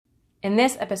In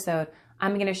this episode,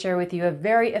 I'm going to share with you a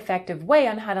very effective way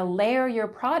on how to layer your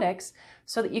products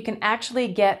so that you can actually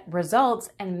get results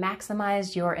and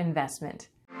maximize your investment.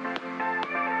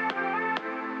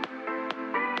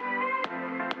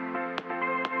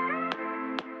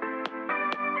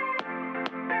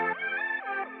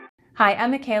 Hi, I'm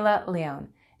Michaela Leone,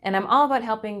 and I'm all about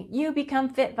helping you become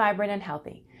fit, vibrant, and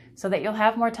healthy so that you'll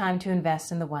have more time to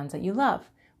invest in the ones that you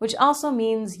love, which also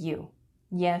means you.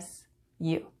 Yes,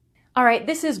 you. All right,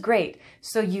 this is great.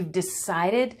 So you've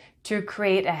decided to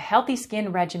create a healthy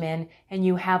skin regimen and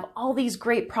you have all these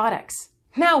great products.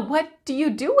 Now, what do you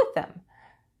do with them?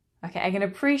 Okay, I can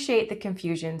appreciate the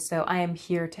confusion, so I am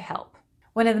here to help.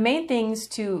 One of the main things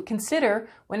to consider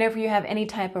whenever you have any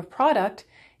type of product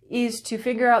is to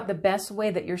figure out the best way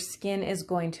that your skin is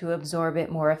going to absorb it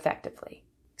more effectively,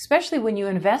 especially when you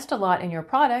invest a lot in your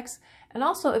products, and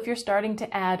also if you're starting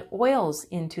to add oils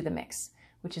into the mix,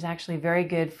 which is actually very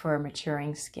good for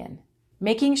maturing skin.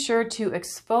 Making sure to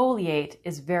exfoliate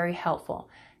is very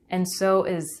helpful, and so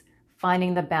is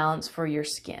finding the balance for your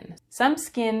skin. Some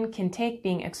skin can take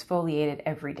being exfoliated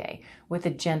every day with a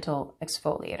gentle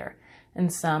exfoliator,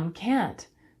 and some can't.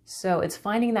 So it's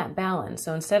finding that balance.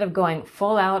 So instead of going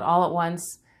full out all at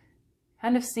once,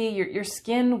 kind of see your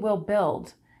skin will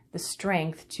build the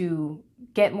strength to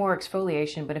get more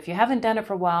exfoliation. But if you haven't done it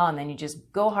for a while and then you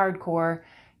just go hardcore,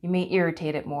 you may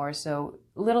irritate it more. So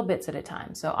little bits at a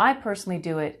time. So I personally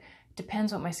do it.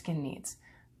 Depends what my skin needs.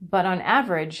 But on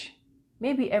average,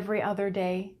 maybe every other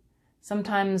day.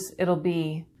 Sometimes it'll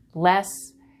be less.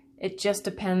 It just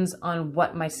depends on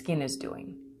what my skin is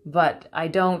doing. But I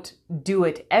don't do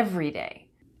it every day.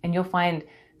 And you'll find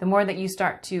the more that you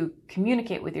start to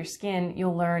communicate with your skin,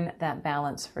 you'll learn that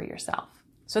balance for yourself.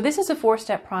 So this is a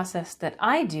 4-step process that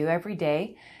I do every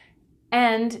day.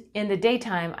 And in the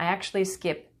daytime, I actually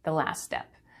skip the last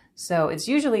step. So it's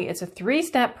a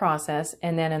 3-step process.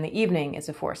 And then in the evening, it's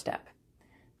a 4-step.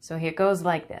 So here it goes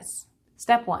like this.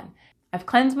 Step 1, I've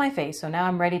cleansed my face. So now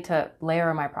I'm ready to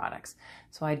layer my products.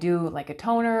 So I do like a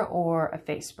toner or a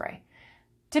face spray.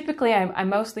 Typically, I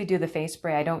mostly do the face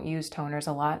spray. I don't use toners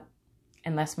a lot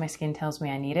unless my skin tells me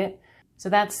I need it. So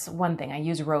that's one thing. I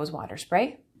use rose water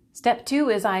spray. Step 2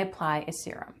 is I apply a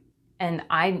serum. And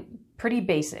I'm pretty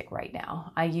basic right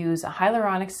now. I use a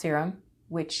hyaluronic serum,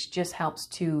 which just helps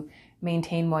to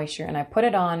maintain moisture. And I put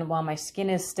it on while my skin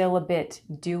is still a bit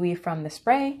dewy from the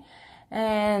spray.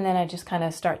 And then I just kind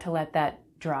of start to let that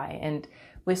dry. And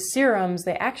with serums,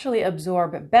 they actually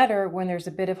absorb better when there's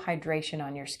a bit of hydration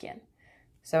on your skin.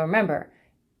 So remember,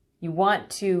 you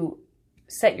want to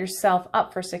set yourself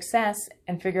up for success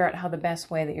and figure out how the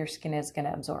best way that your skin is going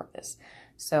to absorb this.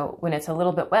 So when it's a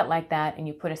little bit wet like that and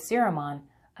you put a serum on,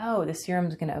 oh, the serum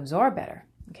is going to absorb better.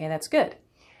 Okay, that's good.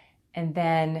 And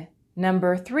then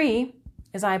number 3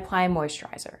 is I apply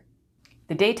moisturizer.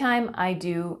 The daytime I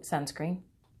do sunscreen,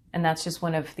 and that's just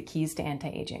one of the keys to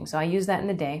anti-aging. So I use that in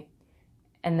the day.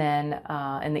 And then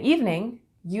in the evening,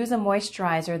 use a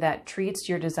moisturizer that treats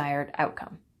your desired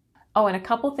outcome. Oh, and a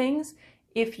couple things.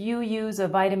 If you use a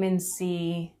vitamin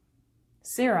C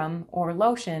serum or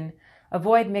lotion,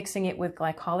 avoid mixing it with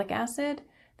glycolic acid.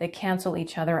 They cancel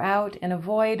each other out, and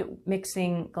avoid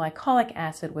mixing glycolic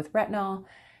acid with retinol.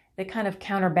 They kind of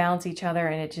counterbalance each other,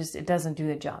 and it doesn't do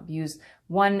the job. Use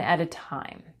one at a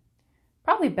time.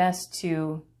 Probably best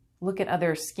to look at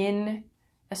other skin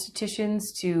estheticians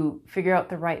to figure out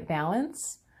the right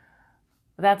balance.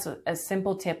 That's a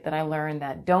simple tip that I learned,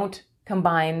 that don't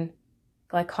combine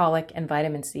glycolic and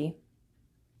vitamin C,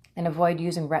 and avoid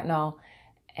using retinol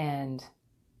and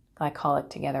glycolic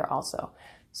together also.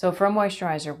 So for a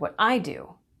moisturizer, what I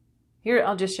do, here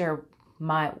I'll just share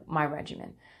my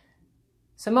regimen.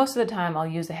 So most of the time I'll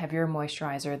use a heavier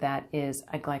moisturizer that is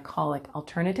a glycolic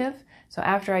alternative. So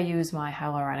after I use my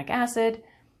hyaluronic acid,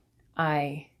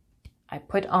 I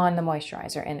put on the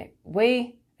moisturizer, and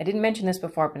I didn't mention this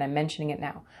before, but I'm mentioning it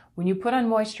now. When you put on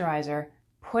moisturizer,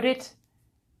 put it,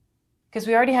 because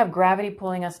we already have gravity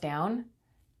pulling us down,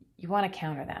 you want to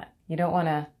counter that. You don't want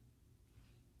to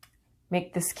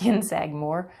make the skin sag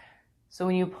more. So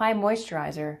when you apply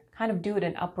moisturizer, kind of do it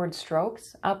in upward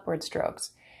strokes.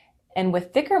 And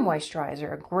with thicker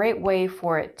moisturizer, a great way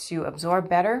for it to absorb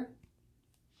better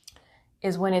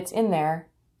is when it's in there,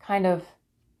 kind of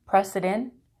press it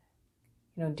in.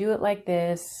 Do it like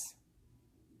this,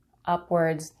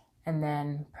 upwards, and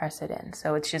then press it in.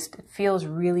 So it feels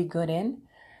really good in.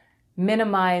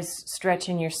 Minimize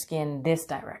stretching your skin this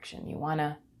direction. You want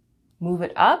to move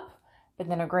it up, but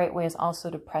then a great way is also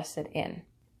to press it in.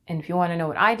 And if you want to know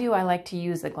what I do, I like to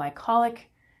use the glycolic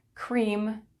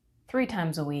cream 3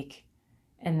 times a week,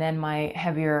 and then my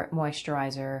heavier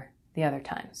moisturizer the other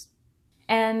times.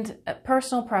 And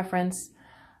personal preference,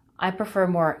 I prefer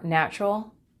more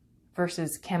natural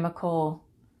versus chemical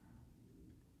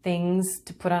things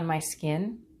to put on my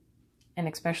skin, and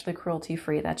especially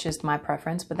cruelty-free. That's just my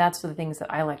preference, but that's the things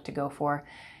that I like to go for.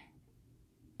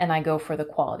 And I go for the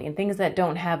quality and things that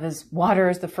don't have as water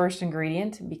as the first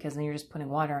ingredient, because then you're just putting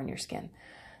water on your skin.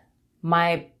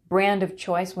 My brand of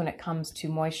choice when it comes to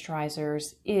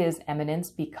moisturizers is Eminence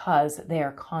because they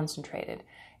are concentrated.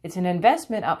 It's an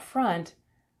investment up front,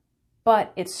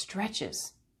 but it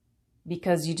stretches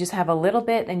because you just have a little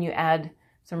bit and you add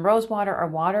some rose water or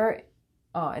water.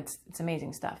 Oh, it's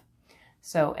amazing stuff.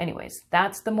 So anyways,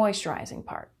 that's the moisturizing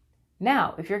part.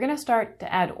 Now, if you're going to start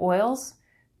to add oils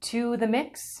to the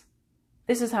mix,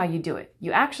 this is how you do it.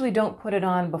 You actually don't put it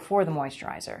on before the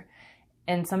moisturizer.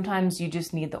 And sometimes you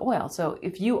just need the oil. So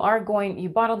if you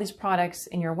bought all these products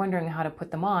and you're wondering how to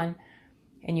put them on,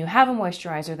 and you have a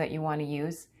moisturizer that you want to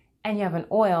use, and you have an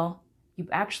oil, you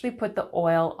actually put the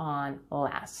oil on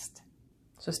last.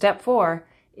 So step 4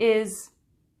 is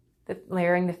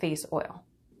layering the face oil.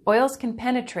 Oils can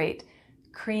penetrate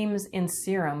creams in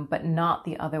serum, but not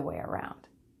the other way around.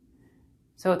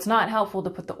 So it's not helpful to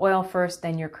put the oil first,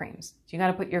 then your creams. So you got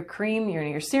to put your cream,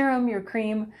 your serum, your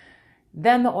cream,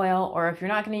 then the oil, or if you're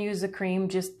not going to use the cream,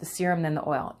 just the serum, then the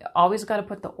oil. You always got to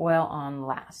put the oil on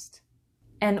last.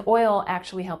 And oil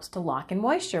actually helps to lock in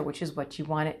moisture, which is what you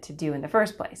want it to do in the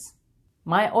first place.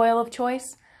 My oil of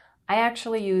choice, I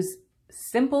actually use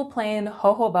simple plain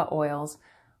jojoba oils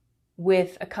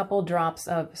with a couple drops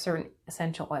of certain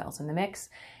essential oils in the mix.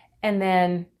 And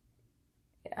then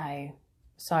I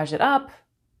massage it up,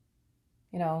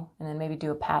 and then maybe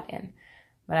do a pat in.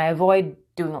 But I avoid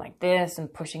doing it like this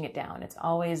and pushing it down. It's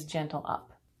always gentle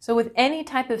up. So with any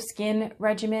type of skin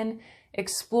regimen,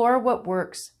 explore what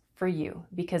works for you,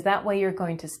 because that way you're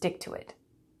going to stick to it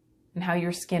and how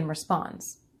your skin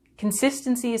responds.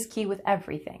 Consistency is key with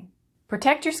everything.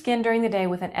 Protect your skin during the day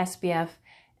with an SPF,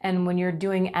 and when you're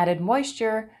doing added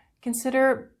moisture,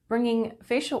 consider bringing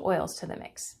facial oils to the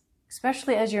mix,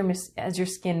 especially as your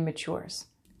skin matures.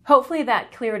 Hopefully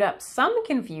that cleared up some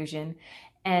confusion,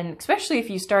 and especially if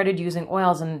you started using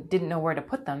oils and didn't know where to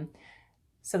put them,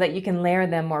 so that you can layer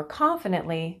them more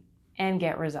confidently and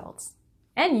get results,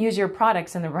 and use your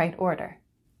products in the right order.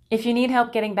 If you need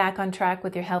help getting back on track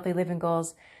with your healthy living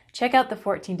goals, check out the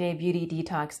 14-Day Beauty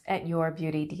Detox at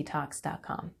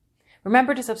yourbeautydetox.com.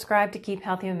 Remember to subscribe to keep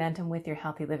healthy momentum with your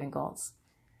healthy living goals.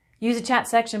 Use the chat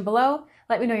section below.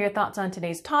 Let me know your thoughts on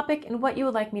today's topic and what you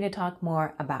would like me to talk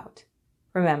more about.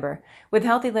 Remember, with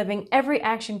healthy living, every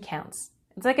action counts.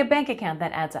 It's like a bank account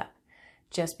that adds up.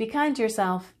 Just be kind to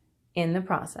yourself in the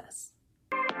process.